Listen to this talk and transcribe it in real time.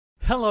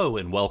Hello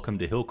and welcome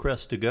to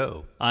Hillcrest to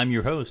Go. I'm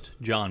your host,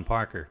 John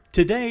Parker.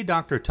 Today,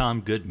 Dr. Tom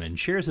Goodman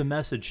shares a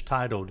message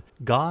titled,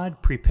 God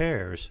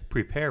Prepares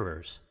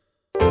Preparers.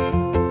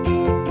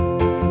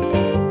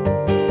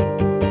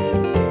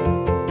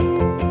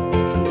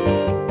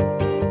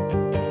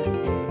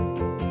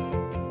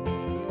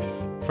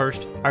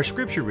 First, our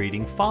scripture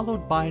reading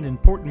followed by an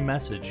important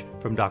message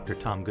from Dr.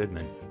 Tom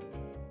Goodman.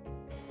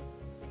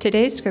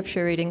 Today's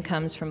scripture reading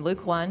comes from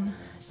Luke 1,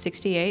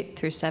 68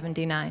 through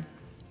 79.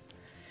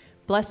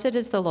 Blessed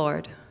is the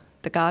Lord,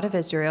 the God of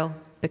Israel,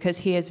 because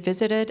he has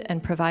visited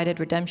and provided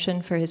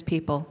redemption for his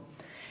people.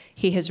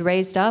 He has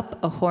raised up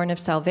a horn of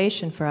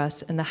salvation for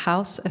us in the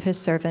house of his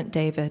servant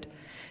David,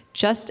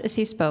 just as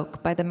he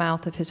spoke by the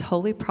mouth of his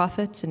holy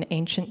prophets in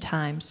ancient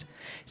times,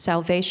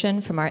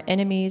 salvation from our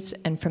enemies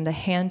and from the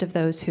hand of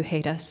those who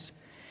hate us.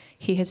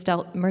 He has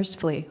dealt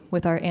mercifully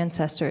with our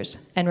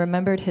ancestors and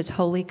remembered his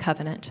holy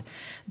covenant,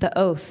 the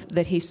oath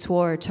that he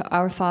swore to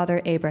our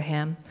father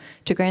Abraham,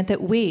 to grant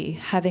that we,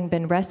 having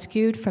been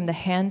rescued from the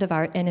hand of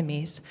our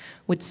enemies,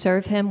 would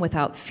serve him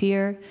without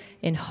fear,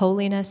 in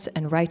holiness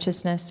and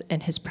righteousness in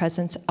his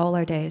presence all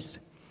our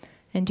days.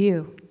 And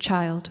you,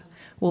 child,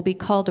 will be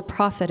called a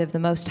prophet of the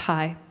Most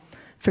High,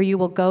 for you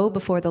will go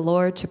before the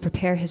Lord to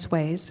prepare his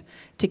ways,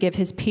 to give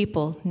his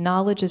people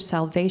knowledge of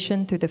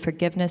salvation through the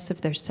forgiveness of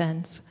their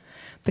sins.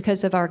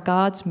 Because of our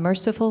God's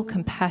merciful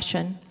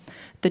compassion,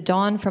 the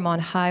dawn from on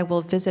high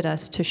will visit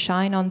us to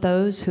shine on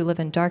those who live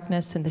in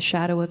darkness and the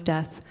shadow of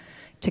death,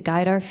 to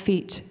guide our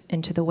feet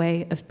into the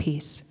way of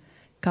peace.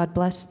 God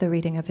bless the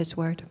reading of his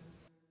word.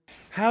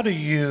 How do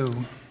you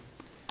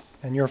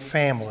and your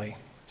family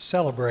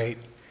celebrate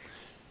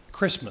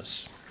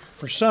Christmas?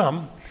 For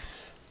some,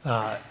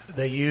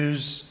 they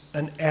use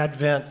an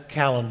Advent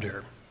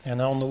calendar.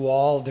 And on the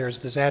wall, there's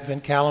this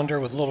Advent calendar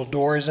with little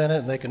doors in it,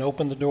 and they can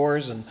open the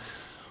doors and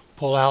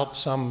pull out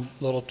some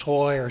little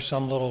toy or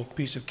some little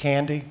piece of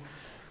candy.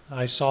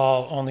 I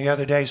saw on the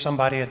other day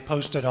somebody had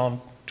posted on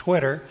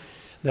Twitter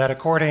that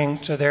according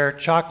to their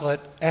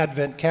chocolate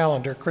Advent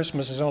calendar,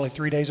 Christmas is only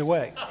 3 days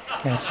away.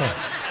 And so,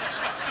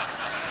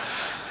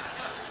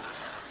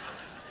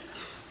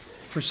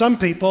 for some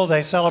people,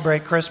 they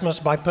celebrate Christmas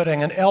by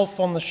putting an elf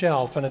on the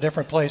shelf in a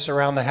different place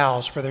around the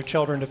house for their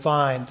children to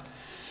find.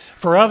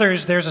 For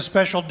others, there's a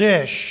special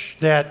dish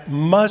that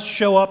must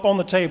show up on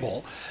the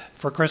table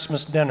for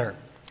Christmas dinner.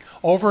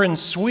 Over in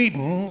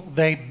Sweden,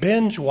 they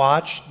binge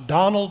watch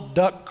Donald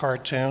Duck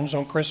cartoons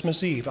on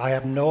Christmas Eve. I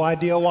have no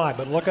idea why,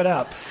 but look it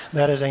up.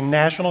 That is a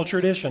national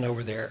tradition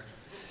over there.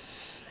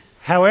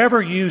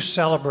 However you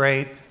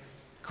celebrate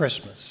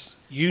Christmas,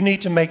 you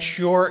need to make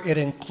sure it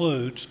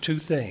includes two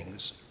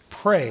things: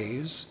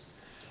 praise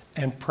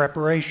and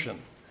preparation.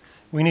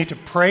 We need to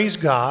praise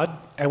God,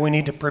 and we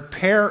need to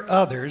prepare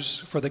others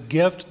for the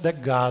gift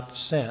that God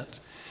sent.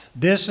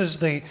 This is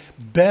the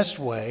best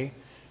way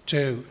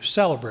to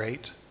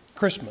celebrate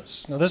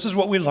Christmas. Now, this is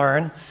what we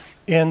learn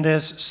in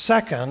this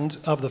second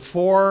of the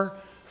four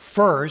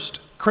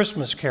first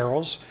Christmas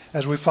carols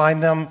as we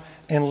find them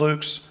in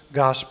Luke's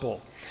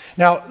gospel.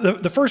 Now,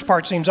 the first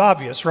part seems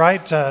obvious,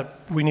 right?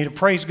 We need to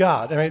praise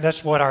God. I mean,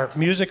 that's what our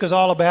music is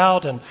all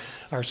about, and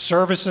our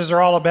services are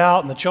all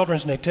about, and the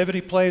children's nativity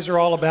plays are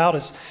all about.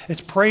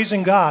 It's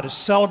praising God, it's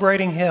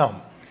celebrating him.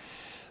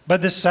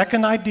 But the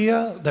second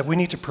idea, that we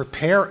need to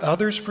prepare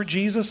others for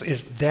Jesus,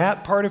 is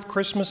that part of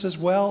Christmas as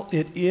well?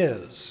 It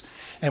is.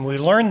 And we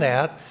learn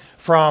that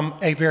from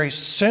a very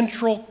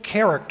central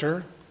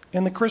character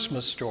in the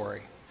Christmas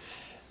story.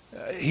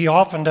 He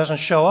often doesn't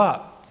show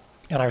up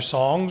in our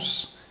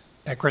songs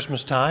at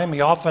Christmas time.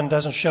 He often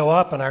doesn't show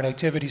up in our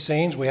nativity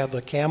scenes. We have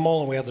the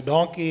camel, and we have the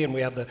donkey, and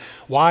we have the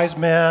wise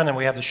men, and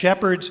we have the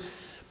shepherds.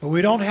 But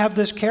we don't have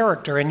this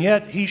character, and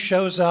yet he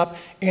shows up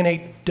in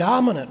a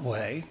dominant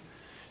way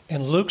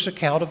in Luke's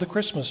account of the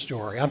Christmas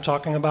story. I'm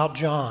talking about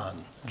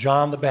John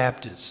the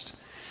Baptist.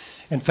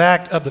 In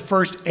fact, of the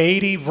first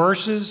 80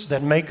 verses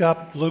that make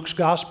up Luke's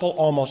gospel,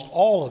 almost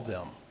all of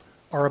them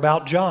are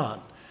about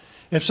John.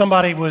 If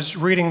somebody was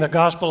reading the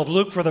Gospel of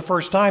Luke for the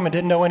first time and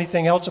didn't know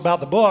anything else about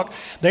the book,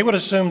 they would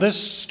assume this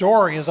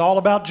story is all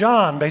about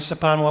John based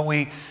upon what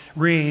we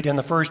read in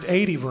the first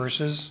 80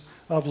 verses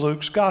of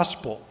Luke's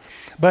gospel.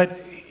 But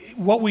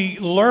what we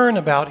learn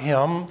about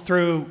him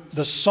through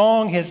the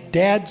song his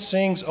dad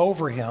sings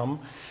over him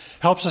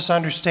helps us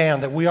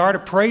understand that we are to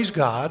praise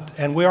God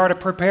and we are to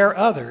prepare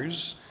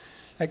others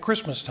at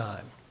Christmas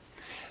time.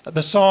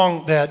 The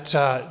song that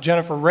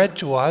Jennifer read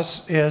to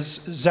us is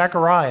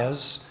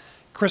Zechariah's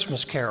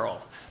Christmas Carol.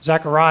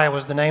 Zechariah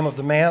was the name of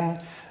the man,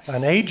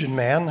 an aged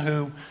man,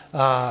 who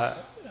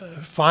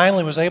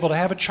finally was able to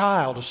have a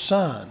child, a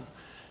son,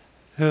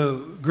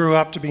 who grew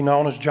up to be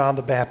known as John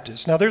the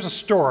Baptist. Now, there's a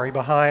story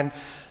behind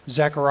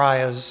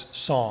Zechariah's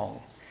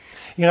song.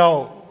 You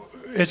know,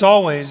 it has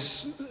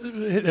always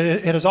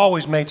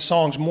made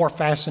songs more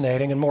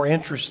fascinating and more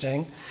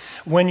interesting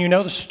when you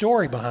know the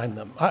story behind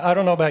them. I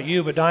don't know about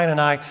you, but Diane and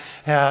I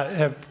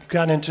have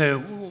gotten into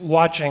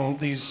watching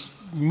these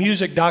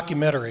music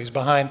documentaries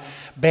behind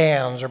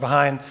bands or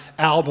behind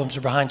albums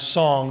or behind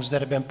songs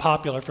that have been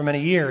popular for many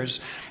years.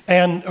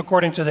 And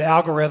according to the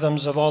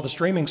algorithms of all the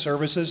streaming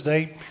services,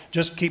 they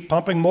just keep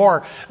pumping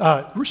more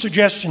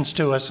suggestions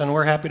to us, and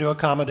we're happy to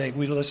accommodate.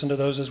 We listen to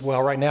those as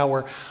well. Right now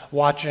we're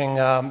watching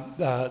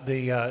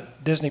the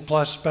Disney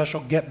Plus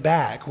special Get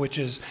Back, which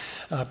is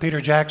Peter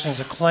Jackson's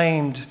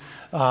acclaimed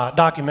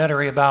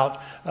documentary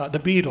about the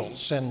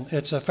Beatles, and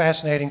it's a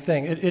fascinating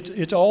thing.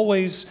 It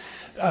always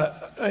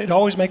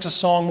makes a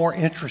song more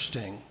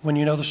interesting when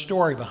you know the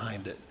story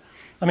behind it.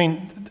 I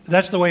mean,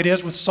 that's the way it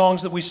is with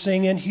songs that we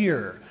sing in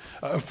here.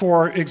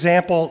 For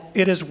example,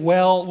 It Is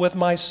Well With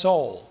My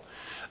Soul.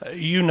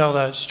 You know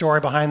the story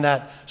behind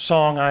that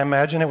song, I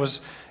imagine. It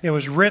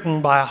was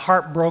written by a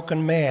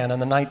heartbroken man in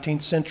the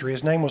 19th century.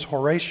 His name was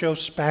Horatio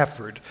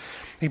Spafford.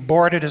 He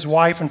boarded his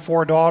wife and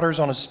 4 daughters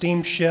on a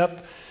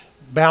steamship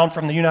bound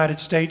from the United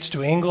States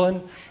to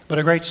England, but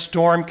a great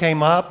storm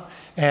came up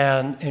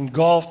and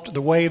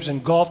the waves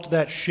engulfed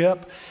that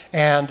ship,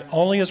 and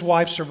only his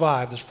wife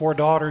survived. His 4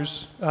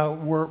 daughters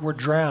were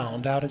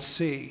drowned out at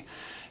sea.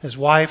 His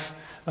wife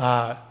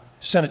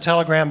sent a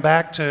telegram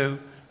back to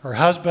her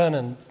husband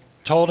and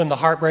told him the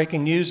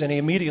heartbreaking news, and he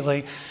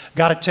immediately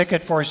got a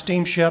ticket for a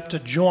steamship to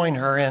join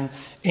her in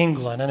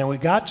England. And then we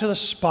got to the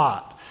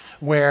spot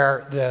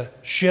where the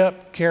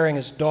ship carrying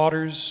his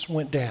daughters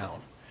went down.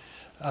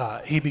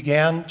 He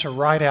began to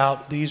write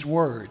out these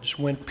words: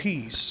 "When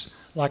peace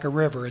like a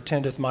river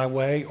attendeth my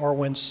way, or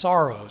when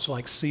sorrows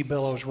like sea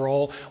billows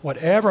roll,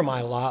 whatever my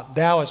lot,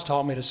 thou hast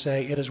taught me to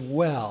say, it is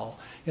well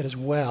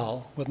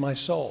with my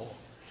soul."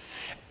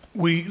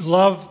 We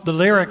love the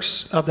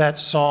lyrics of that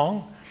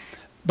song,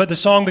 but the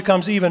song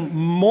becomes even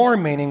more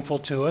meaningful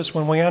to us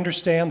when we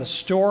understand the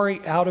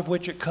story out of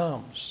which it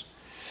comes.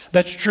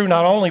 That's true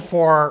not only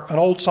for an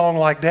old song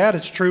like that,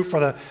 it's true for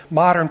the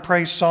modern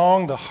praise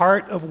song, The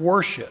Heart of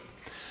Worship.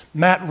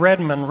 Matt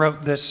Redman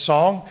wrote this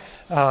song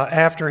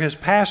after his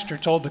pastor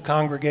told the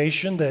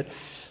congregation that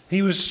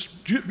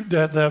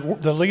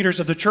the leaders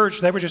of the church,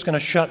 they were just going to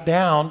shut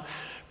down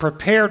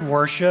prepared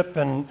worship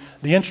and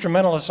the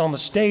instrumentalists on the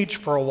stage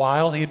for a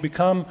while. He had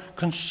become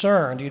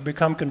concerned. He had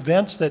become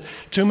convinced that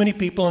too many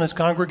people in his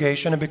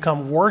congregation had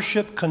become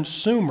worship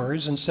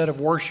consumers instead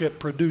of worship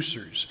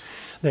producers.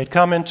 They'd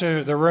come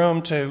into the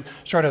room to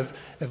sort of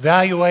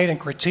evaluate and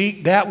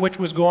critique that which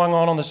was going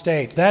on the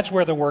stage. That's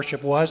where the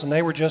worship was, and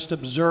they were just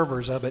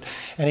observers of it.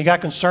 And he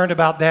got concerned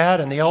about that,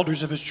 and the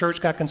elders of his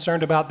church got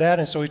concerned about that,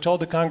 and so he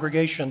told the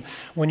congregation,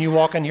 when you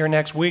walk in here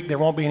next week, there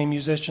won't be any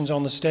musicians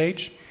on the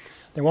stage.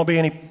 There won't be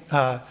any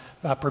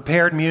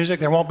prepared music.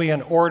 There won't be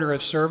an order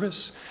of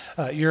service.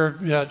 You're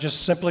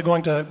just simply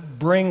going to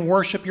bring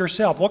worship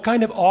yourself. What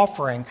kind of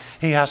offering,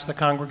 he asked the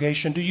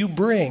congregation, do you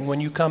bring when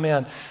you come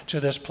in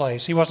to this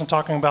place? He wasn't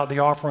talking about the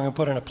offering and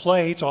put in a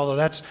plate, although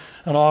that's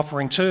an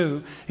offering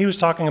too. He was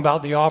talking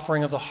about the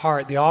offering of the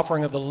heart, the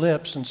offering of the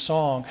lips and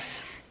song.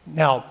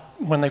 Now,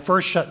 when they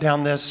first shut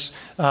down this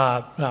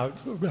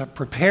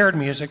prepared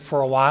music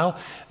for a while,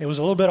 it was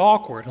a little bit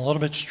awkward and a little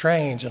bit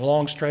strange and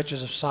long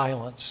stretches of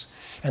silence.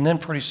 And then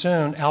pretty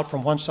soon, out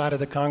from one side of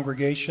the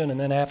congregation, and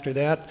then after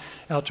that,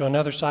 out to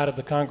another side of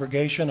the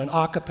congregation, an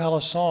a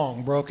cappella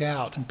song broke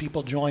out, and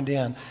people joined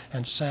in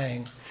and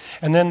sang.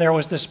 And then there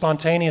was this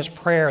spontaneous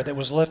prayer that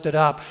was lifted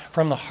up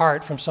from the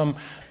heart, from some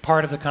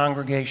part of the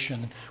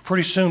congregation.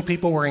 Pretty soon,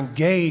 people were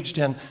engaged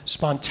in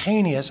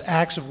spontaneous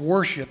acts of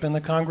worship in the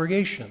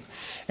congregation.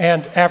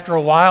 And after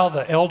a while,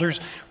 the elders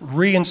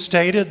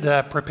reinstated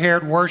the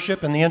prepared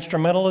worship and the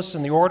instrumentalists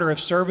and the order of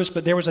service,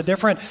 but there was a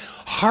different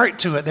heart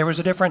to it. There was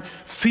a different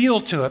feel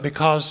to it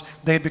because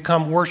they had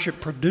become worship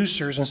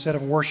producers instead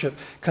of worship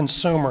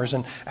consumers.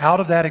 And out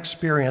of that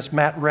experience,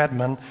 Matt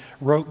Redman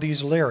wrote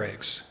these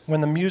lyrics: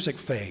 "When the music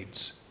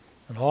fades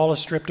and all is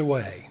stripped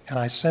away, and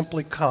I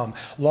simply come,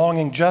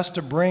 longing just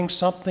to bring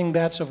something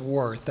that's of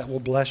worth that will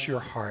bless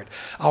your heart.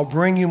 I'll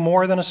bring you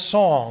more than a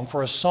song,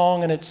 for a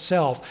song in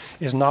itself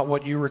is not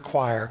what you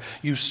require.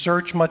 You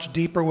search much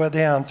deeper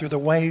within through the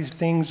way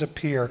things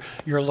appear.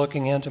 You're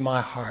looking into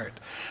my heart.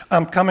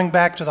 I'm coming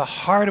back to the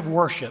heart of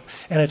worship,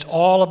 and it's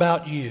all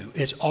about you.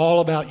 It's all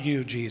about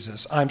you,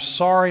 Jesus. I'm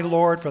sorry,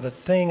 Lord, for the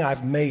thing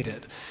I've made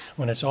it,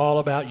 when it's all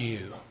about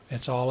you.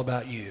 It's all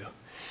about you."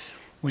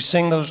 We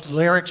sing those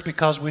lyrics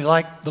because we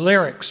like the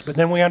lyrics, but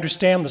then we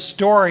understand the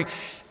story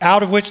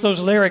out of which those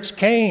lyrics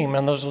came,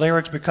 and those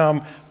lyrics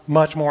become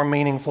much more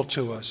meaningful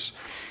to us.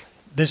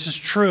 This is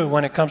true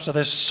when it comes to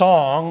this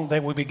song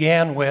that we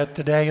began with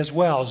today as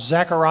well,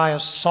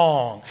 Zechariah's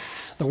song.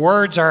 The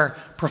words are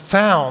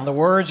profound, the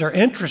words are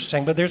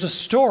interesting, but there's a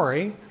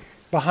story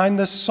behind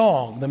this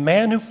song. The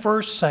man who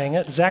first sang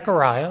it,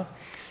 Zechariah,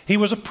 he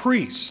was a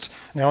priest.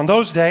 Now, in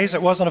those days,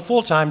 it wasn't a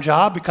full-time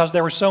job because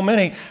there were so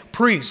many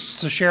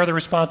priests to share the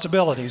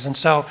responsibilities. And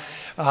so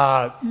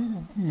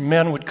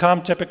men would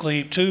come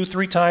typically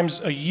 2-3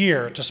 times a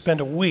year to spend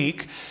a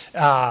week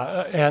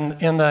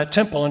in the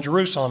temple in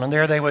Jerusalem, and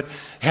there they would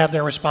have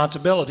their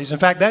responsibilities. In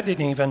fact, that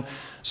didn't even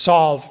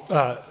solve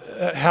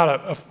how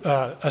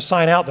to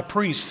assign out the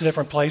priests to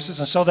different places.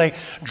 And so they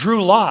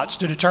drew lots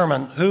to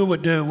determine who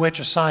would do which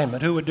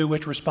assignment, who would do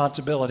which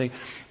responsibility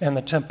in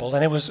the temple.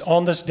 And it was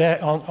on this day,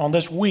 on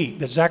this week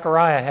that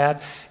Zechariah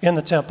had in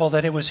the temple,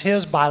 that it was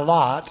his by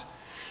lot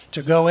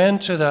to go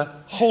into the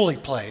holy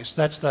place.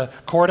 That's the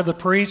court of the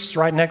priests,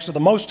 right next to the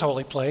most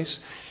holy place.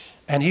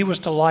 And he was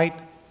to light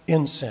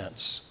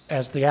incense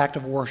as the act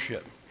of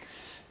worship.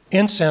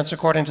 Incense,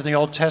 according to the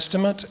Old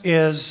Testament,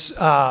 is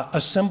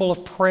a symbol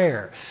of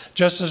prayer.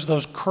 Just as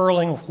those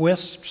curling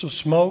wisps of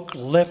smoke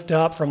lift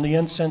up from the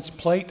incense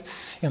plate,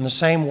 in the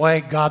same way,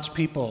 God's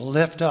people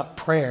lift up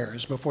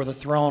prayers before the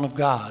throne of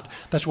God.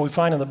 That's what we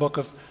find in the book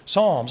of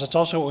Psalms. It's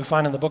also what we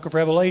find in the book of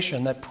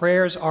Revelation, that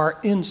prayers are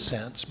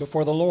incense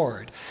before the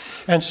Lord.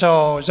 And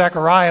so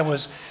Zechariah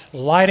was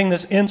lighting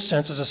this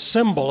incense as a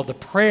symbol of the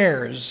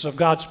prayers of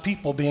God's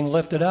people being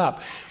lifted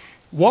up.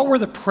 What were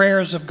the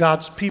prayers of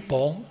God's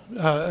people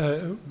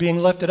being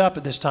lifted up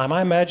at this time?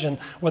 I imagine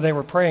what they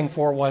were praying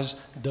for was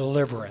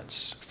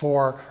deliverance,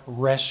 for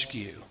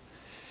rescue.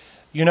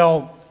 You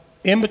know,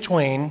 in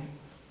between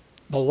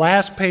the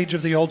last page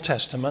of the Old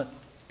Testament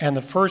and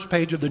the first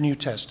page of the New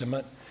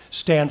Testament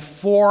stand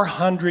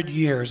 400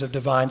 years of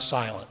divine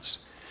silence.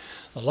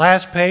 The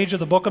last page of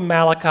the book of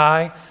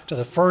Malachi to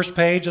the first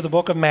page of the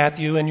book of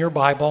Matthew in your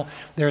Bible,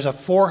 there's a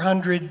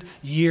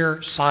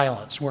 400-year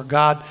silence where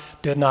God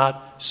did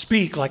not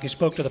speak like he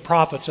spoke to the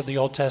prophets of the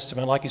Old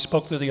Testament, like he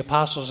spoke to the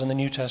apostles in the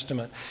New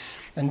Testament.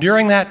 And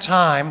during that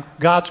time,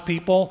 God's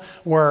people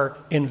were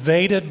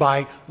invaded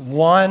by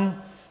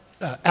one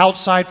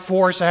outside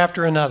force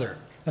after another.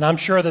 And I'm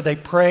sure that they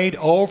prayed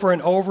over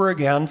and over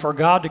again for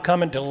God to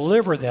come and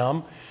deliver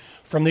them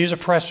from these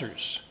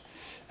oppressors.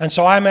 And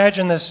so I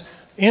imagine this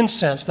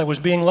incense that was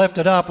being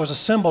lifted up was a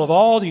symbol of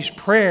all these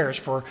prayers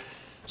for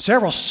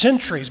several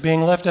centuries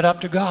being lifted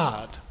up to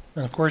God.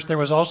 And of course, there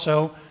was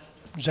also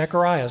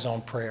Zechariah's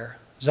own prayer.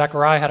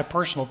 Zechariah had a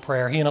personal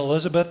prayer. He and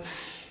Elizabeth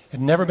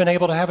had never been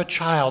able to have a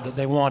child that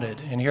they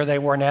wanted. And here they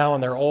were now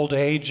in their old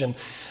age. And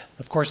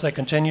of course, they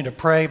continued to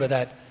pray, but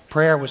that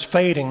prayer was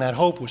fading. That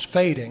hope was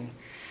fading.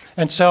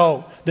 And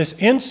so this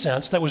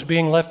incense that was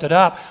being lifted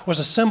up was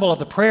a symbol of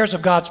the prayers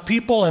of God's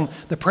people and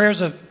the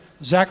prayers of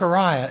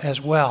Zechariah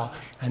as well.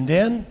 And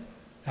then,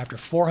 after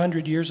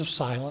 400 years of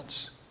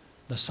silence,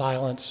 the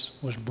silence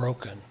was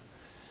broken.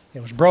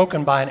 It was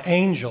broken by an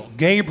angel,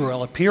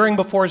 Gabriel, appearing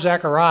before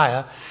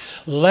Zechariah,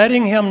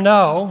 letting him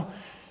know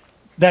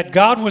that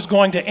God was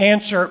going to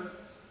answer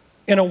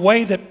in a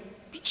way that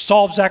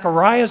solved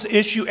Zechariah's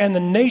issue and the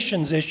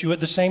nation's issue at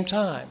the same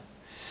time.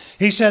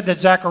 He said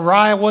that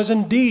Zechariah was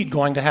indeed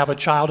going to have a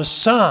child, a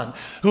son,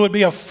 who would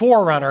be a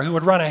forerunner, who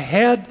would run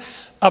ahead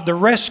of the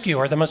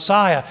rescuer, the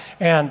Messiah,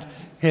 and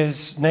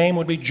his name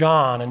would be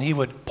John, and he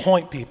would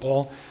point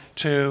people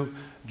to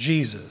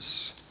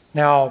Jesus.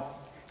 Now,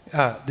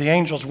 the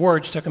angel's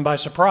words took him by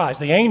surprise.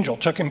 The angel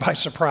took him by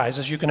surprise,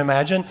 as you can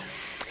imagine,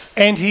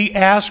 and he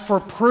asked for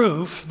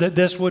proof that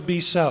this would be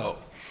so.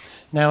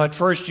 Now, at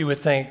first you would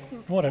think,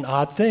 what an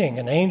odd thing.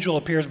 An angel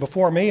appears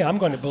before me, I'm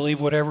going to believe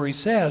whatever he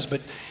says.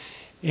 But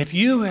if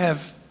you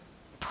have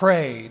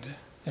prayed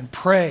and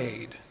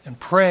prayed and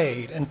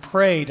prayed and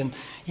prayed, and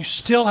you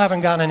still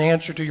haven't gotten an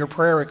answer to your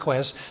prayer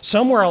request,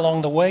 somewhere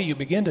along the way you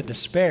begin to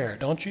despair,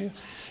 don't you?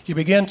 You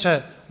begin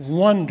to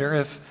wonder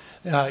if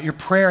your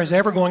prayer is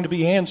ever going to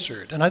be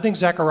answered. And I think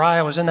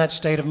Zechariah was in that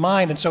state of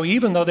mind. And so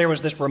even though there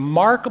was this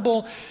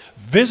remarkable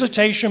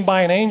visitation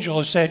by an angel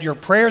who said, your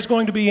prayer is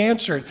going to be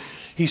answered,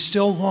 he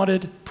still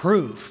wanted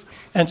proof.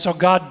 And so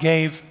God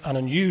gave an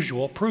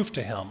unusual proof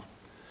to him.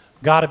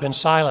 God had been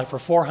silent for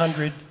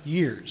 400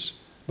 years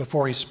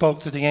before he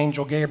spoke to the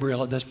angel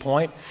Gabriel at this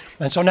point.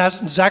 And so now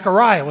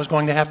Zechariah was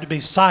going to have to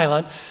be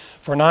silent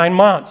for 9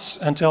 months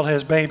until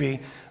his baby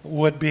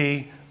would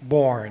be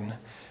born.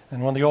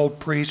 And when the old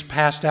priest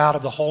passed out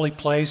of the holy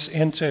place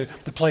into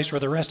the place where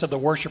the rest of the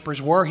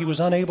worshipers were, he was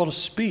unable to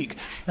speak.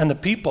 And the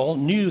people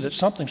knew that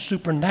something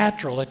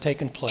supernatural had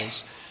taken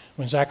place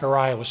when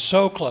Zechariah was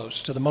so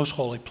close to the most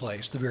holy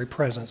place, the very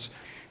presence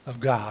of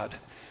God.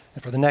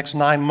 And for the next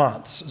 9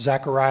 months,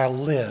 Zechariah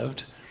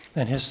lived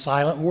in his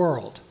silent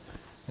world.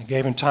 It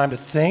gave him time to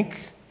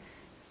think.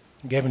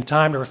 It gave him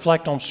time to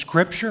reflect on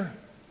Scripture.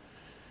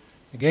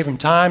 It gave him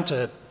time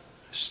to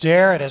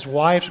stare at his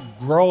wife's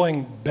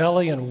growing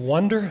belly in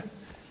wonder.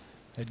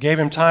 It gave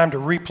him time to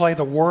replay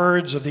the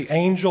words of the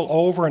angel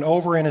over and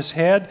over in his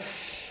head.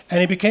 And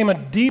he became a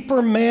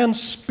deeper man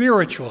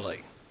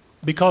spiritually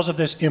because of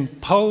this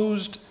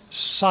imposed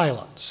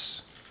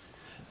silence.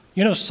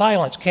 You know,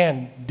 silence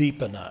can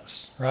deepen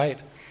us, right?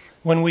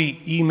 When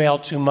we email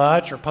too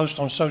much or post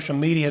on social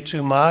media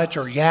too much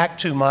or yak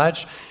too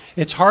much,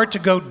 it's hard to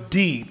go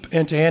deep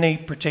into any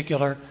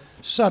particular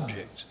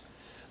subject.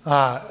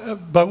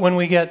 But when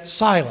we get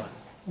silent,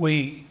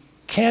 we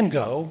can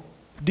go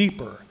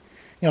deeper.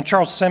 You know,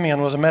 Charles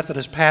Simeon was a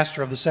Methodist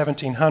pastor of the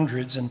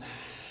 1700s, and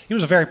he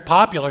was a very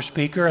popular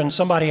speaker, and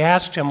somebody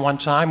asked him one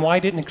time why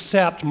he didn't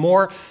accept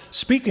more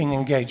speaking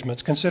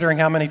engagements, considering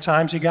how many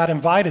times he got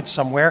invited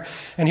somewhere.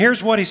 And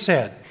here's what he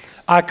said: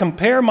 I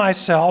compare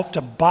myself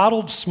to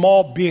bottled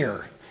small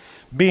beer.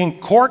 Being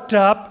corked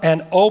up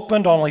and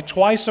opened only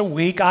twice a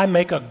week, I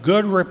make a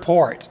good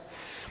report.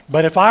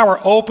 But if I were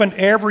opened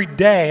every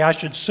day, I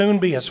should soon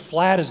be as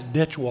flat as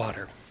ditch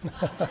water.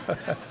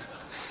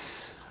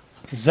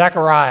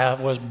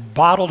 Zechariah was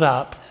bottled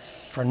up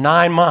for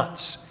 9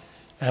 months,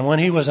 and when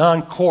he was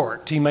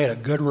uncorked, he made a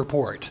good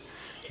report.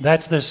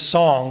 That's this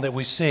song that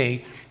we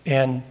see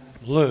in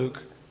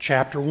Luke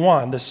chapter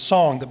 1, this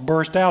song that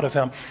burst out of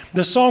him.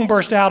 This song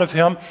burst out of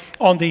him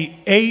on the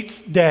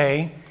 8th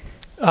day,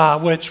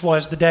 which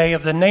was the day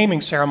of the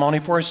naming ceremony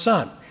for his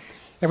son.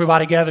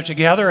 Everybody gathered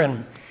together,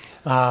 and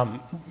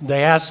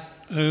they asked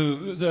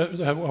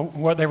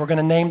what they were going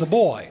to name the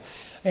boy.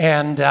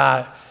 And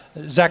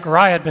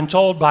Zechariah had been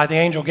told by the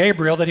angel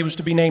Gabriel that he was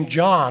to be named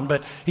John,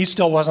 but he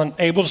still wasn't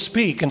able to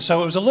speak. And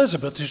so it was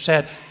Elizabeth who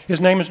said,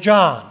 his name is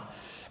John.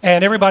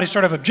 And everybody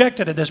sort of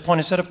objected at this point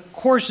and said, of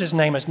course his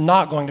name is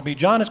not going to be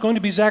John, it's going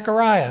to be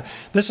Zechariah.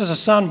 This is a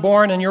son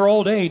born in your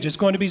old age, it's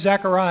going to be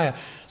Zechariah.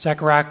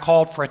 Zechariah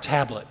called for a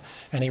tablet,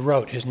 and he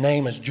wrote, his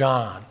name is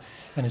John.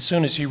 And as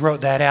soon as he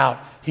wrote that out,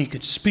 he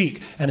could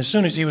speak. And as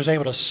soon as he was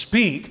able to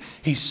speak,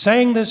 he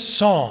sang this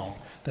song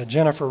that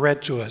Jennifer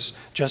read to us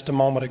just a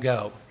moment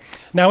ago.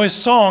 Now, his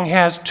song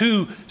has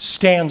 2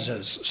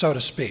 stanzas, so to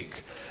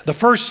speak. The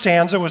first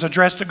stanza was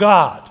addressed to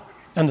God,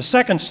 and the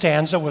second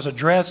stanza was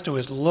addressed to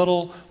his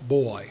little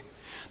boy.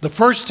 The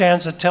first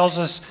stanza tells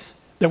us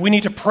that we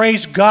need to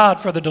praise God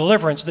for the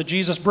deliverance that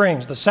Jesus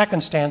brings. The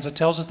second stanza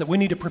tells us that we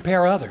need to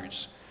prepare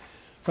others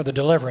for the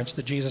deliverance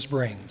that Jesus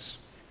brings.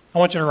 I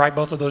want you to write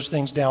both of those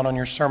things down on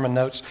your sermon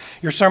notes.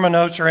 Your sermon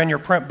notes are in your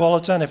print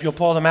bulletin. If you'll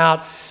pull them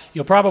out,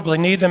 you'll probably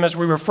need them as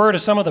we refer to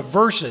some of the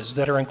verses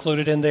that are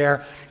included in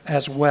there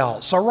as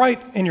well. So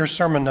write in your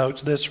sermon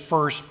notes this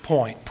first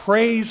point.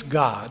 Praise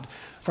God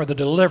for the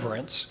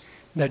deliverance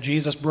that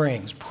Jesus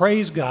brings.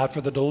 Praise God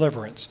for the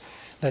deliverance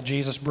that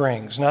Jesus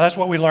brings. Now that's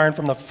what we learned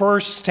from the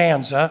first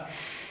stanza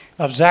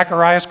of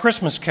Zechariah's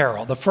Christmas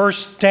carol. The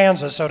first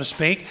stanza, so to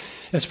speak,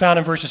 is found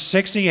in verses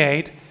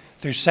 68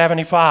 through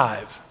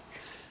 75.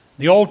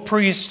 The old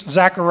priest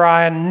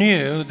Zechariah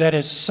knew that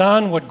his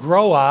son would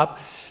grow up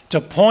to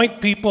point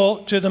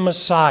people to the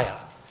Messiah.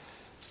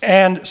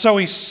 And so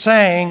he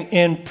sang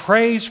in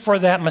praise for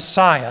that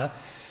Messiah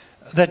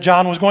that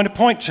John was going to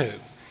point to.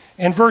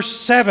 In verse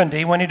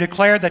 70, when he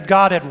declared that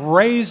God had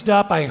raised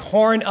up a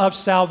horn of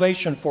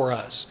salvation for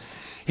us,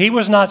 he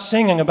was not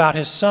singing about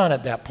his son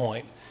at that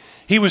point.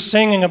 He was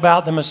singing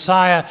about the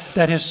Messiah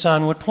that his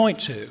son would point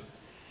to.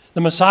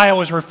 The Messiah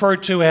was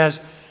referred to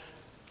as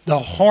the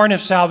horn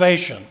of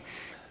salvation.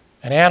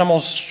 An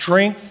animal's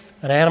strength,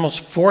 an animal's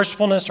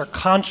forcefulness are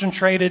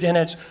concentrated in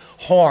its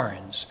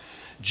horns.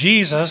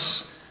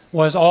 Jesus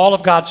was all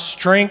of God's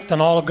strength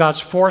and all of God's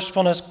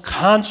forcefulness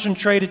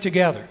concentrated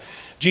together.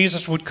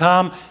 Jesus would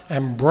come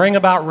and bring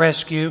about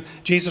rescue.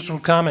 Jesus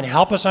would come and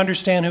help us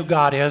understand who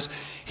God is.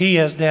 He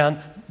is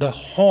then the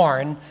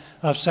horn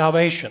of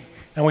salvation.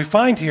 And we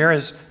find here,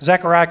 as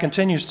Zechariah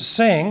continues to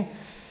sing,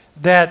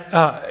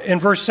 that in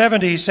verse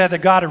 70 he said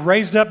that God had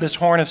raised up this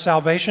horn of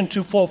salvation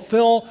to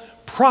fulfill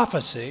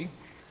prophecy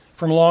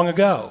from long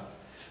ago.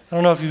 I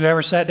don't know if you've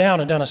ever sat down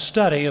and done a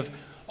study of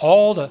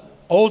all the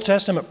Old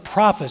Testament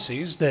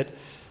prophecies that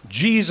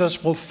Jesus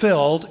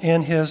fulfilled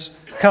in his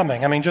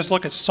coming. I mean, just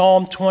look at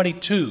Psalm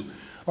 22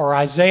 or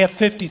Isaiah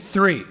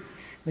 53.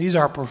 These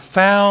are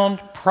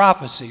profound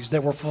prophecies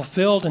that were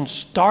fulfilled in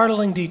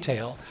startling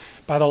detail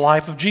by the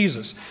life of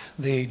Jesus.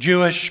 The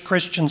Jewish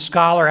Christian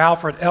scholar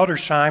Alfred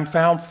Edersheim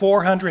found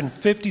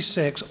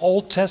 456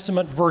 Old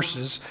Testament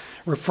verses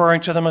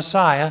referring to the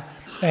Messiah,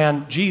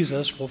 and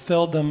Jesus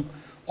fulfilled them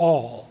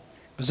all.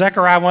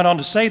 Zechariah went on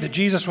to say that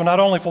Jesus would not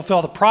only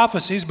fulfill the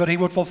prophecies, but he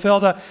would fulfill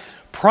the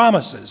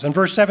promises. In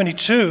verse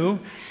 72,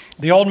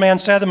 the old man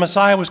said the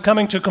Messiah was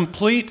coming to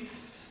complete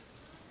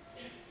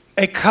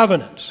a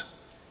covenant.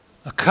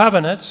 A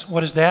covenant,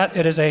 what is that?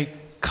 It is a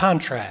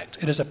contract.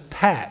 It is a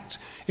pact.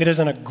 It is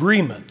an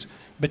agreement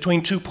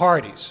between two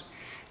parties.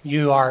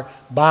 You are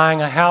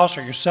buying a house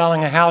or you're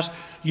selling a house.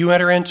 You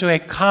enter into a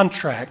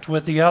contract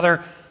with the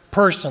other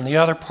person, the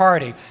other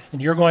party,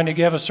 and you're going to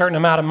give a certain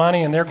amount of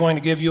money and they're going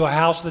to give you a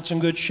house that's in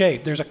good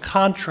shape. There's a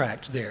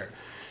contract there.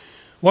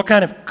 What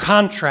kind of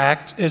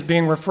contract is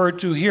being referred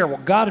to here?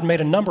 Well, God had made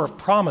a number of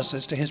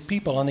promises to his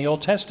people in the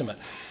Old Testament,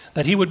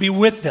 that he would be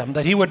with them,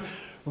 that he would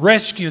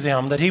rescue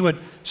them, that he would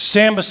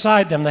stand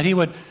beside them, that he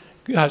would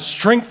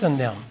strengthen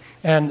them.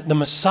 And the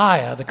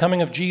Messiah, the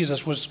coming of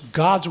Jesus, was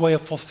God's way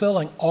of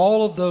fulfilling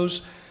all of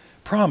those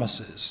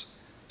promises.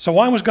 So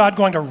why was God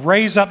going to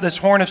raise up this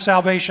horn of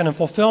salvation in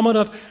fulfillment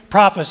of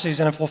prophecies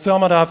and in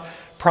fulfillment of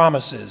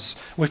promises?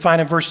 We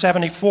find in verse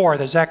 74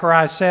 that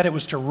Zechariah said it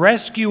was to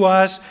rescue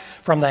us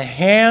from the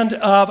hand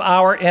of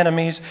our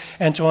enemies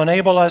and to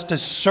enable us to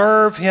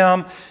serve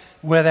him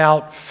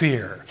without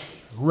fear.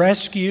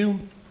 Rescue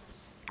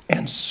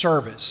and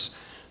service.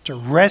 To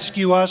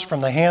rescue us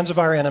from the hands of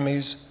our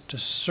enemies, to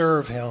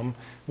serve him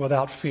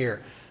without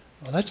fear.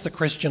 Well, that's the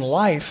Christian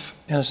life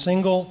in a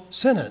single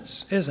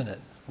sentence, isn't it?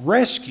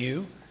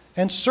 Rescue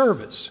and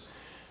service.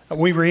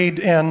 We read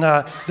in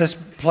this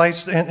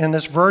place, in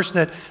this verse,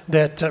 that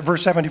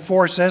verse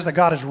 74 says that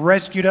God has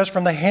rescued us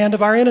from the hand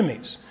of our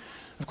enemies.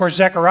 Of course,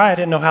 Zechariah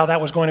didn't know how that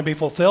was going to be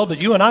fulfilled,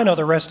 but you and I know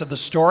the rest of the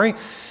story.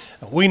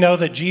 We know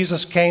that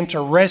Jesus came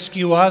to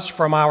rescue us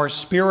from our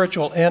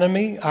spiritual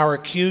enemy, our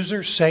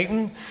accuser,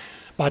 Satan,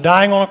 by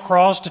dying on a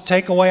cross to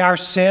take away our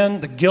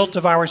sin, the guilt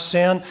of our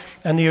sin,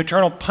 and the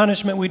eternal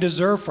punishment we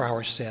deserve for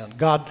our sin.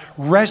 God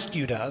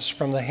rescued us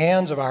from the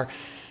hands of our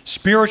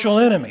spiritual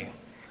enemy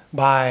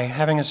by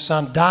having His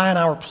Son die in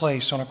our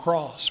place on a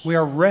cross. We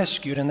are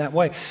rescued in that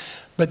way.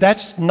 But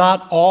that's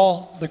not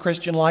all the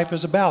Christian life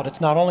is about.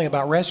 It's not only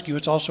about rescue,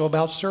 it's also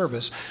about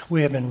service.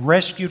 We have been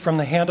rescued from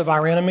the hand of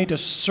our enemy to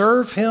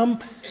serve Him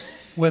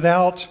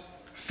without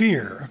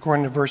fear,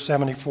 according to verse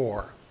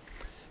 74.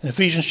 In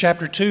Ephesians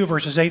chapter 2,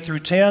 verses 8 through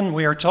 10,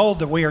 we are told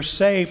that we are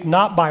saved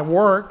not by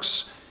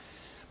works,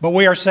 but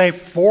we are saved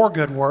for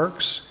good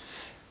works.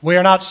 We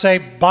are not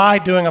saved by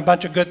doing a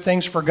bunch of good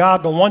things for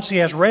God, but once He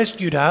has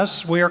rescued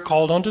us, we are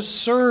called on to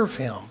serve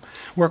Him.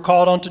 We're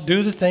called on to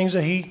do the things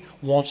that He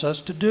wants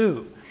us to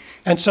do.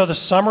 And so the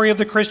summary of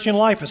the Christian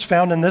life is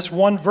found in this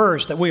one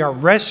verse, that we are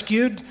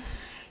rescued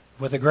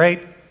with a great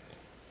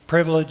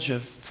privilege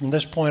of, from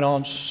this point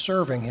on,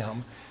 serving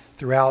Him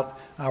throughout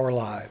our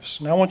lives.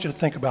 Now I want you to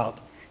think about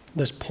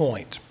this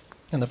point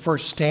in the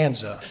first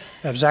stanza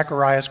of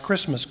Zechariah's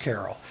Christmas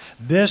carol.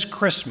 This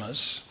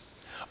Christmas,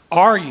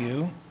 are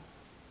you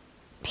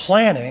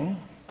planning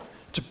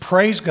to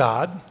praise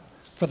God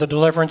for the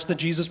deliverance that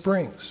Jesus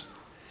brings?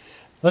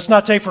 Let's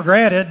not take for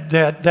granted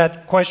that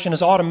that question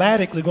is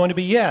automatically going to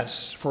be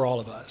yes for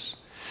all of us.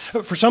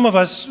 For some of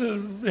us,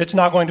 it's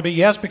not going to be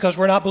yes because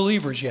we're not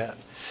believers yet.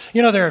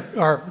 You know, there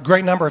are a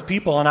great number of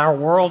people in our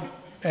world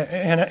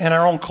and in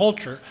our own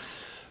culture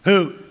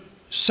who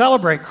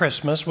celebrate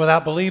Christmas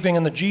without believing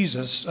in the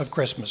Jesus of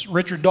Christmas.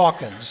 Richard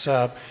Dawkins,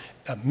 a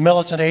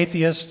militant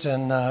atheist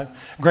in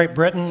Great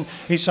Britain,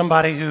 he's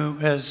somebody who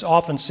has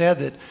often said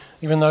that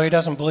even though he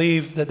doesn't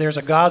believe that there's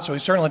a God, so he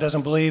certainly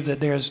doesn't believe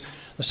that there's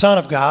the Son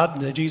of God,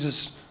 that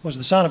Jesus was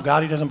the Son of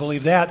God, he doesn't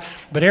believe that.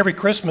 But every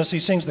Christmas he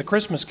sings the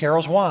Christmas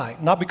carols. Why?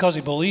 Not because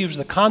he believes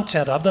the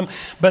content of them,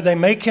 but they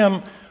make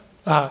him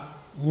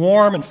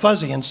warm and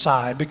fuzzy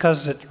inside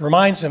because it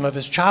reminds him of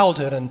his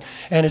childhood and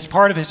it's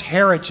part of his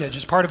heritage,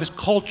 it's part of his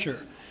culture.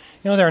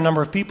 You know, there are a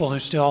number of people who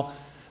still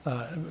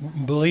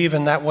believe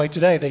in that way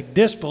today. They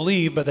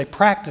disbelieve, but they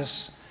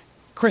practice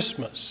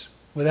Christmas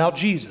without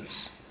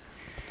Jesus.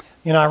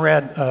 You know, I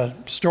read a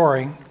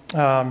story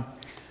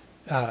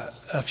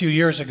a few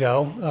years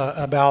ago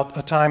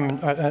about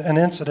an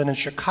incident in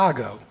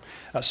Chicago.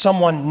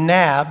 Someone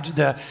nabbed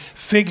the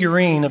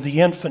figurine of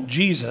the infant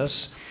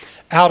Jesus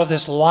out of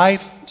this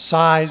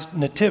life-sized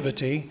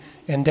nativity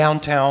in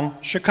downtown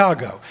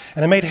Chicago.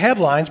 And it made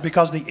headlines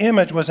because the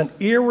image was an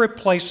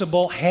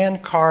irreplaceable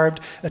hand-carved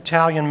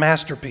Italian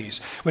masterpiece,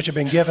 which had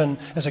been given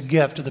as a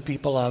gift to the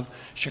people of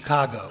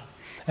Chicago.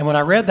 And when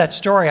I read that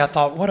story, I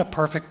thought, what a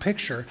perfect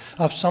picture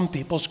of some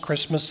people's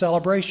Christmas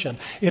celebration.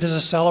 It is a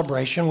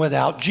celebration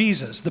without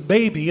Jesus. The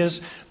baby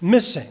is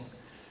missing.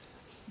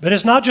 But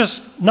it's not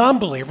just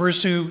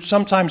non-believers who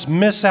sometimes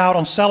miss out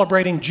on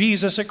celebrating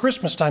Jesus at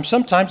Christmas time.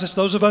 Sometimes it's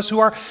those of us who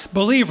are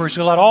believers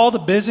who let all the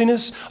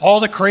busyness,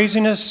 all the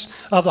craziness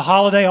of the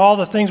holiday, all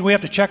the things we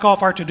have to check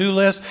off our to-do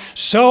list,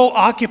 so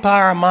occupy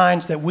our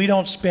minds that we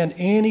don't spend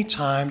any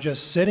time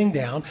just sitting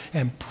down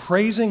and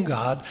praising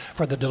God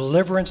for the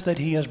deliverance that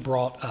He has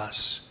brought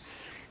us.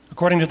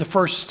 According to the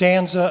first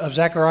stanza of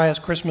Zechariah's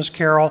Christmas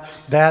carol,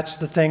 that's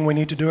the thing we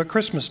need to do at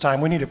Christmas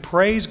time. We need to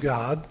praise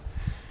God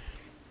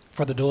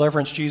for the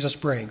deliverance Jesus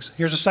brings.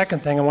 Here's a second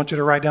thing I want you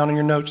to write down in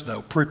your notes,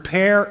 though.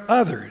 Prepare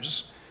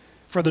others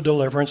for the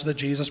deliverance that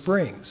Jesus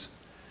brings.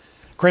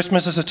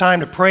 Christmas is a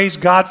time to praise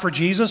God for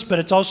Jesus, but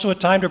it's also a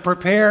time to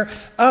prepare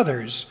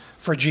others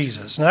for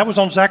Jesus. And that was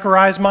on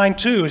Zechariah's mind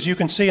too, as you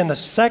can see in the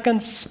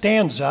second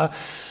stanza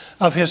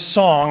of his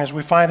song, as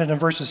we find it in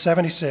verses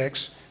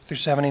 76 through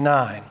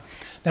 79.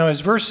 Now, as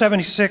verse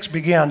 76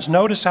 begins,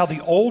 notice how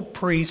the old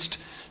priest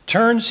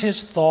turns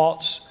his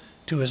thoughts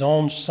to his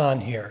own son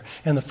here.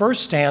 In the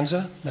first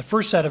stanza, the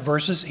first set of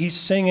verses, he's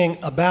singing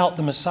about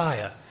the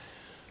Messiah.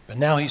 But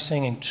now he's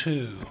singing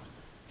to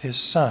his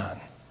son.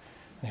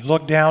 And he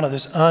looked down at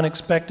this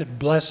unexpected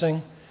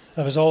blessing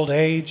of his old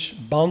age,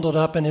 bundled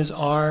up in his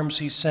arms.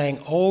 He's saying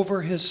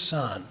over his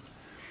son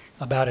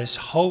about his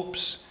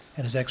hopes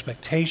and his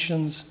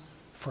expectations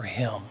for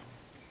him.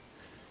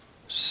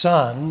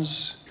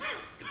 Sons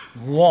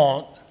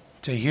want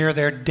to hear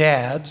their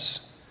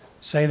dads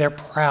say they're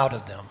proud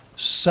of them.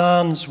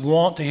 Sons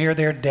want to hear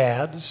their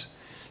dads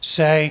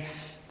say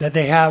that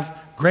they have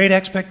great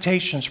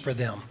expectations for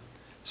them.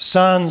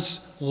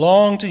 Sons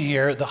long to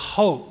hear the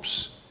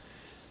hopes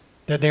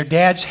that their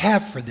dads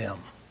have for them.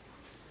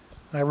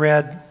 I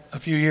read a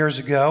few years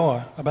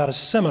ago about a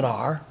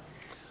seminar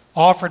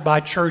offered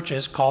by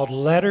churches called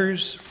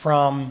Letters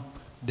from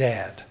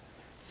Dad.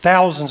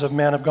 Thousands of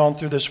men have gone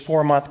through this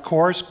 4-month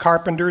course,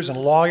 carpenters and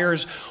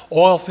lawyers,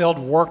 oil field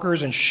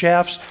workers and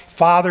chefs,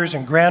 fathers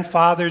and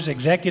grandfathers,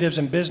 executives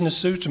in business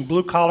suits and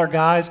blue-collar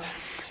guys.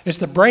 It's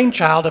the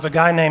brainchild of a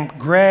guy named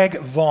Greg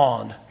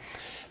Vaughn.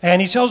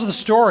 And he tells the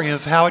story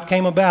of how it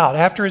came about.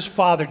 After his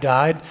father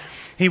died,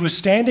 he was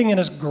standing in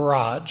his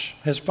garage,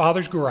 his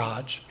father's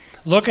garage,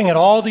 looking at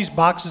all these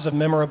boxes of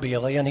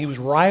memorabilia, and he was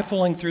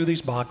rifling through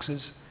these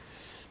boxes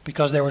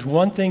because there was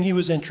one thing he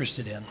was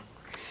interested in.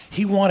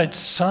 He wanted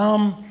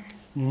some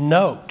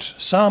note,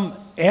 some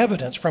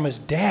evidence from his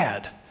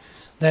dad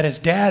that his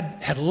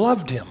dad had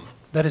loved him,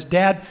 that his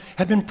dad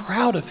had been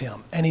proud of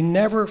him, and he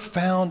never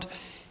found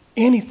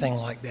anything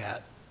like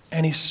that.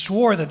 And he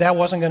swore that that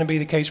wasn't going to be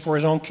the case for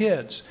his own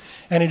kids.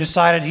 And he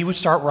decided he would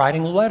start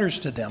writing letters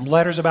to them,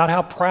 letters about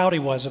how proud he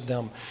was of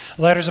them,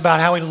 letters about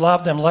how he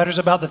loved them, letters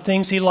about the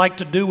things he liked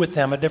to do with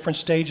them at different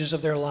stages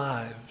of their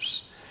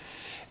lives.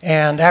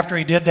 And after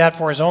he did that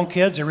for his own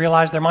kids, he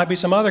realized there might be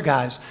some other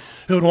guys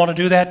who would want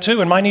to do that too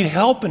and might need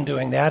help in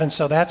doing that. And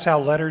so that's how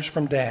Letters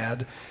from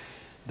Dad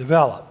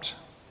developed.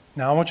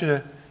 Now I want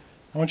you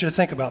to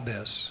think about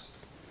this.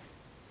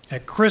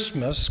 At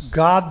Christmas,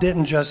 God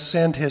didn't just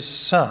send his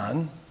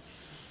son.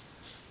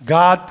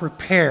 God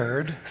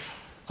prepared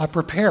a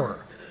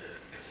preparer.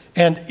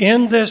 And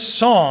in this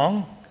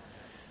song,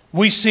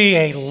 we see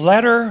a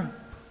letter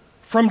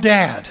from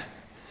Dad.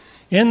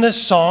 In this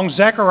song,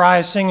 Zechariah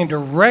is singing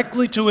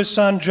directly to his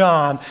son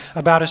John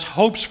about his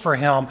hopes for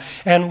him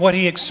and what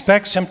he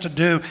expects him to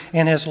do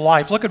in his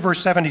life. Look at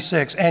verse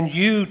 76. And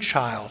you,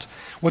 child,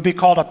 would be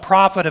called a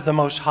prophet of the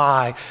Most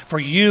High, for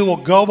you will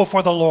go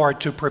before the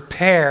Lord to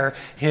prepare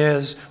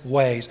his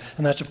ways.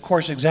 And that's, of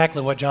course,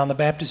 exactly what John the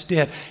Baptist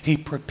did. He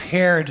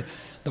prepared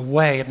the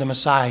way of the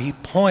Messiah. He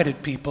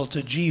pointed people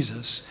to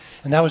Jesus.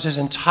 And that was his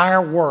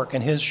entire work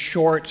in his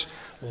short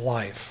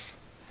life.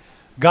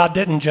 God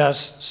didn't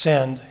just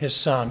send his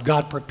son.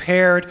 God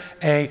prepared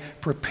a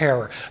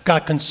preparer.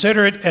 God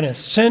considered it an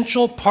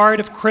essential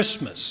part of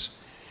Christmas.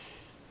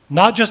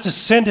 Not just to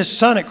send his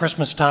son at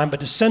Christmas time, but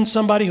to send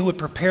somebody who would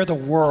prepare the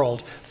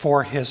world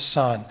for his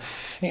son.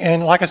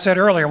 And like I said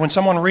earlier, when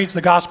someone reads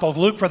the Gospel of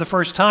Luke for the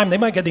first time, they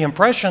might get the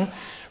impression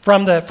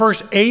from the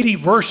first 80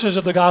 verses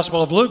of the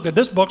Gospel of Luke that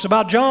this book's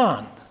about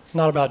John,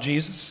 not about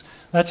Jesus.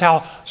 That's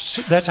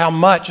how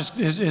much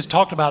is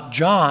talked about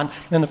John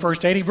in the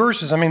first 80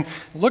 verses. I mean,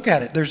 look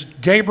at it. There's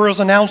Gabriel's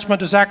announcement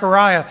to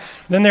Zechariah.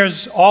 Then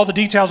there's all the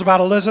details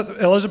about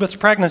Elizabeth's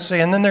pregnancy.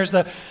 And then there's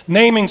the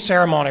naming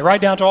ceremony, right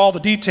down to all the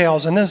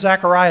details. And then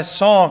Zechariah's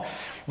song.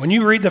 When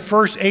you read the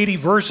first 80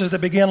 verses that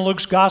begin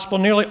Luke's gospel,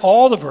 nearly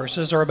all the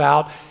verses are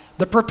about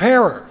the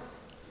preparer.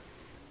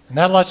 And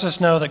that lets us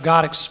know that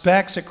God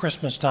expects at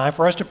Christmas time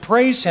for us to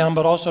praise him,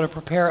 but also to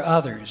prepare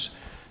others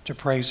to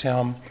praise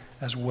him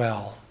as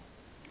well.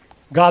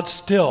 God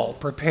still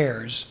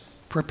prepares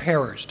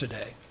preparers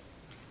today.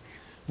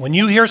 When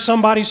you hear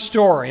somebody's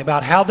story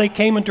about how they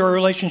came into a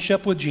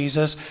relationship with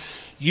Jesus,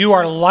 you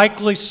are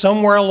likely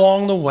somewhere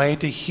along the way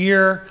to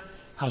hear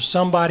how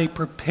somebody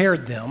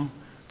prepared them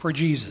for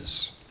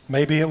Jesus.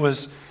 Maybe it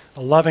was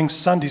a loving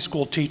Sunday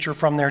school teacher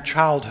from their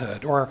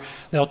childhood, or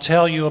they'll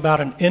tell you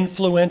about an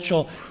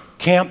influential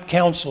camp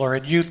counselor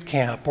at youth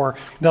camp, or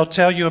they'll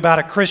tell you about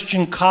a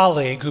Christian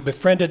colleague who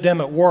befriended them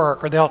at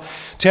work, or they'll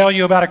tell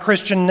you about a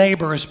Christian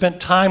neighbor who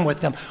spent time with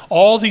them.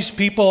 All these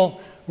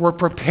people were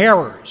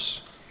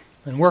preparers,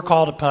 and we're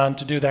called upon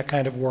to do that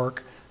kind of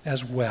work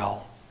as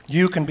well.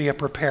 You can be a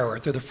preparer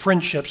through the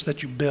friendships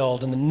that you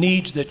build and the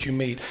needs that you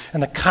meet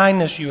and the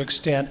kindness you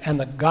extend and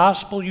the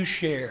gospel you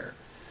share.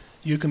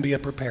 You can be a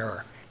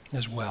preparer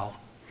as well.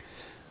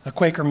 A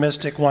Quaker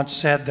mystic once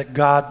said that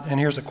God, and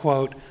here's a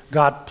quote,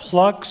 God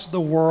plucks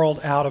the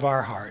world out of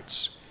our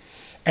hearts,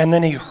 and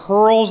then he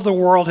hurls the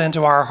world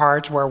into our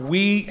hearts where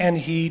we and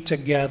he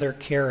together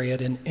carry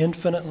it in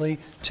infinitely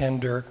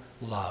tender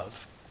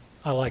love.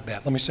 I like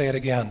that. Let me say it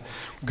again.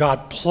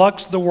 God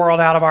plucks the world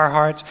out of our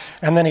hearts,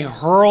 and then he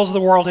hurls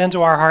the world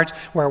into our hearts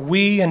where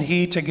we and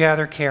he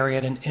together carry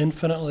it in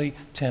infinitely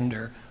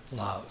tender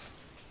love.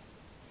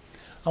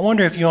 I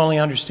wonder if you only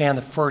understand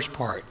the first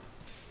part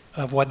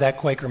of what that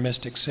Quaker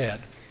mystic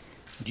said.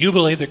 You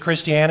believe that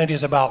Christianity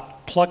is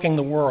about plucking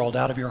the world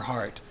out of your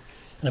heart.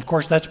 And of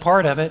course, that's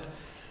part of it.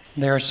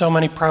 There are so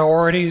many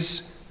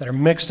priorities that are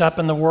mixed up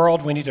in the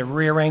world. We need to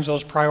rearrange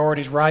those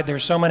priorities right.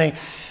 There's so many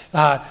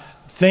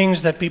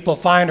things that people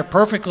find are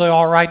perfectly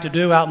all right to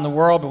do out in the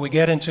world, but we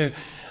get into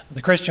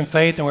the Christian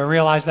faith and we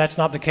realize that's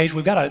not the case.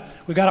 We've got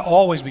to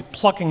always be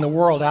plucking the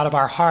world out of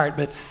our heart.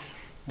 But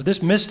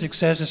this mystic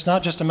says it's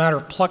not just a matter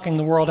of plucking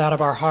the world out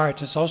of our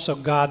hearts. It's also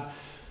God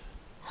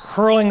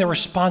hurling the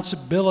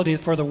responsibility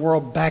for the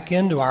world back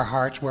into our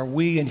hearts where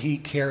we and he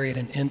carry it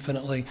in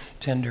infinitely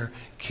tender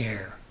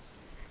care.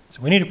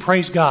 So we need to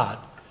praise God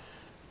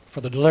for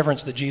the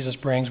deliverance that Jesus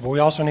brings, but we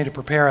also need to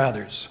prepare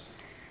others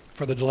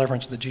for the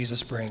deliverance that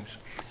Jesus brings.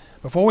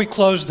 Before we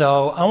close,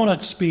 though, I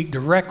want to speak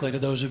directly to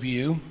those of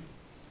you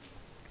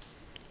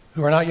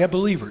who are not yet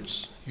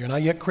believers. You're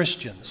not yet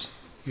Christians.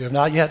 You have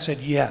not yet said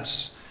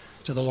yes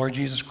to the Lord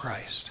Jesus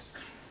Christ.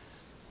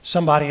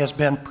 Somebody has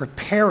been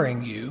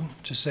preparing you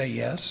to say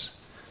yes.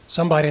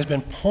 Somebody has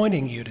been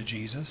pointing you to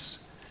Jesus.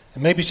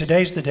 And maybe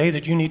today's the day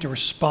that you need to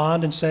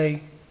respond and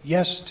say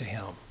yes to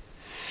him.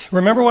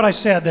 Remember what I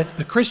said, that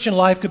the Christian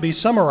life could be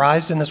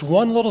summarized in this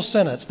one little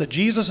sentence, that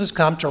Jesus has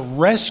come to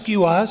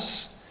rescue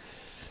us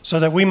so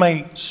that we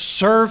may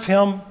serve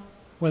him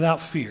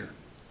without fear.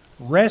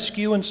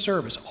 Rescue and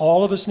service.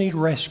 All of us need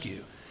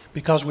rescue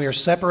because we are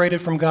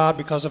separated from God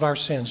because of our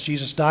sins.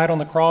 Jesus died on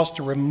the cross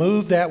to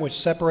remove that which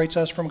separates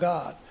us from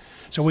God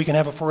so we can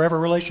have a forever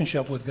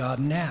relationship with God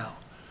now.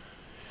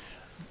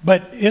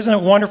 But isn't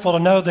it wonderful to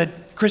know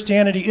that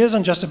Christianity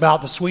isn't just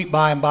about the sweet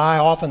by and by,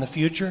 off in the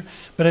future,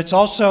 but it's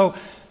also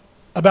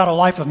about a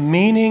life of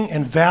meaning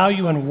and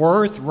value and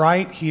worth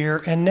right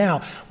here and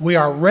now. We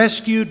are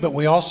rescued, but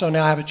we also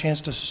now have a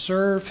chance to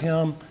serve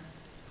him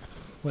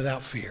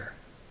without fear.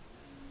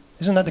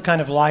 Isn't that the kind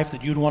of life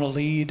that you'd want to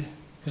lead?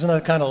 Isn't that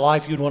the kind of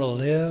life you'd want to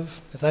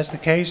live? If that's the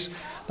case,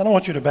 then I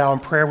want you to bow in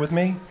prayer with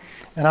me,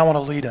 and I want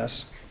to lead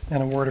us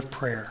in a word of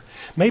prayer.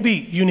 Maybe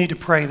you need to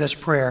pray this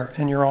prayer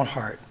in your own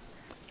heart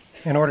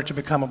in order to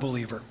become a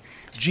believer.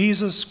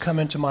 Jesus, come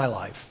into my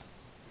life.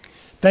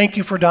 Thank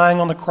you for dying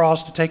on the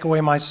cross to take away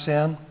my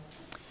sin.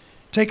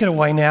 Take it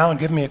away now and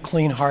give me a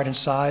clean heart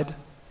inside.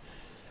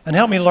 And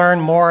help me learn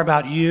more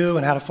about you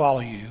and how to follow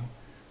you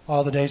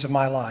all the days of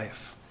my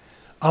life.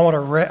 I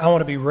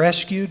want to be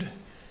rescued,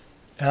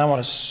 and I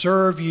want to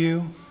serve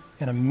you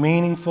in a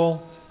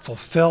meaningful,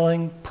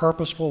 fulfilling,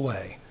 purposeful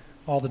way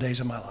all the days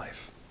of my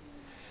life.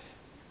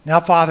 Now,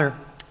 Father,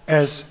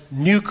 as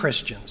new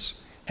Christians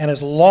and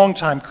as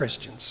longtime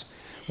Christians,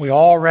 we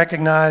all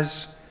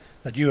recognize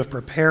that you have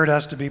prepared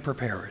us to be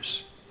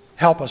preparers.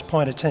 Help us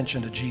point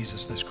attention to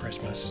Jesus this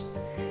Christmas.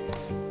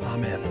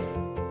 Amen.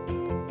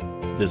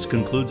 This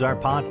concludes our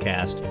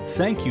podcast.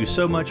 Thank you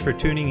so much for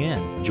tuning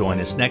in. Join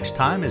us next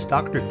time as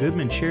Dr.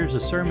 Goodman shares a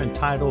sermon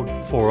titled,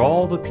 For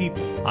All the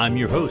People. I'm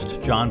your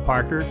host, John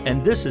Parker,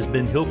 and this has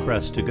been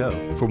Hillcrest to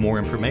Go. For more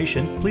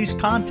information, please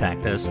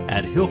contact us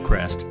at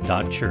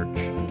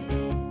hillcrest.church.